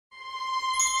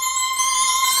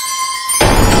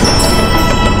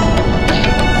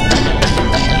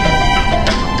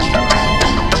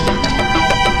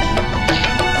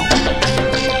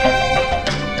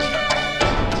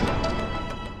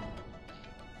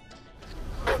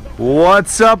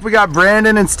What's up? We got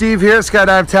Brandon and Steve here at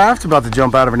Skydive Taft, about to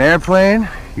jump out of an airplane.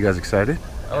 You guys excited?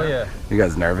 Oh yeah. You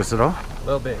guys nervous at all? A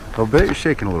little bit. A little bit? You're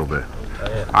shaking a little bit. Oh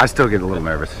yeah. I still get a little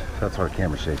nervous. That's why the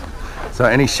camera's shaking. So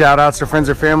any shout outs to friends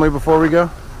or family before we go?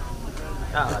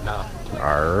 No.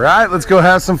 All right, let's go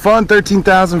have some fun.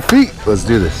 13,000 feet. Let's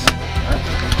do this.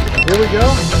 Here we go.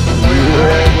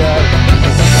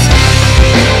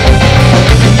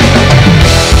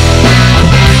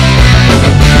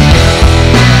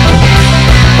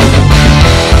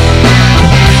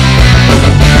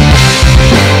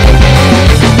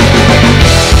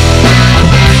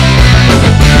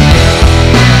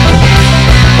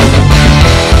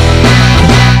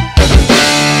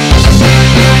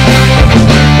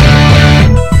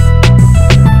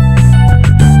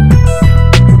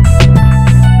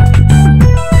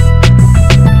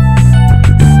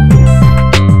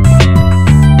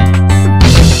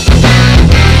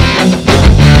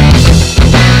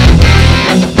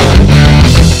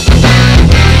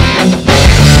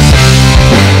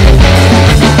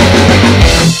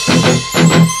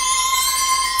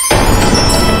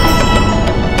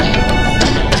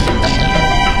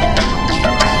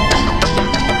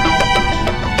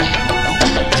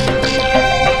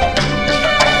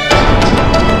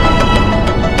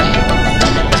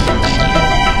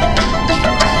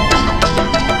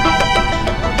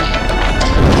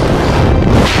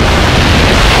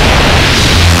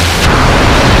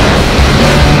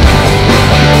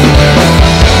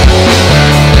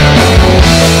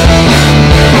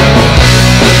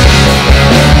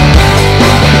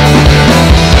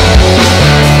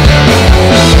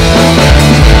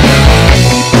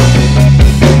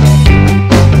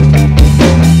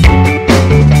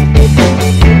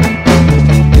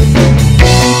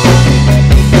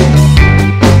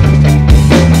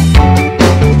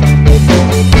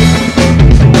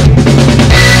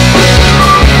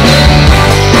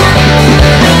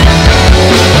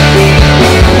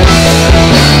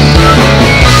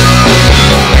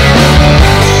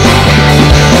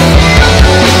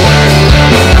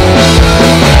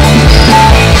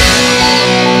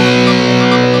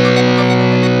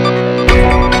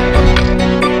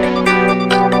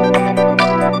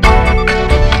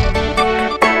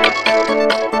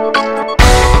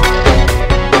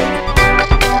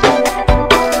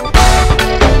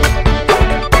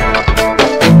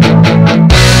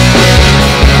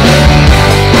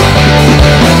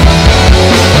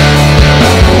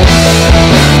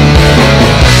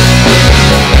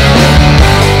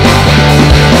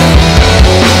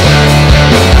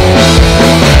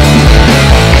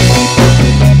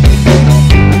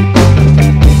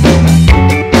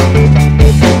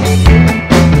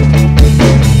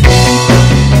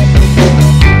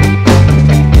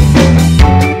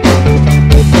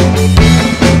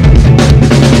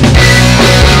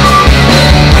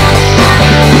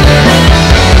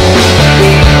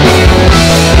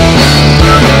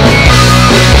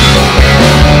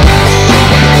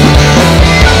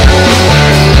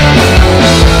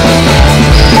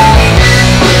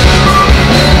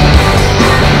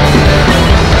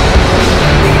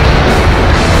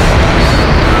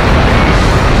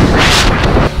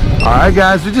 Alright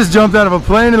guys, we just jumped out of a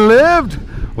plane and lived.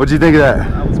 What'd you think of that?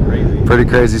 That was crazy. Pretty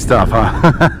crazy stuff,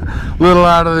 huh? Little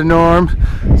out of the norm.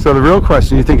 So the real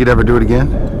question, you think you'd ever do it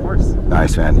again? Of course.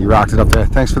 Nice, man. You rocked it up there.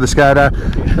 Thanks for the skydive.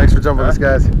 Thanks for jumping with us,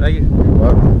 guys. Thank you.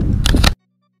 Welcome.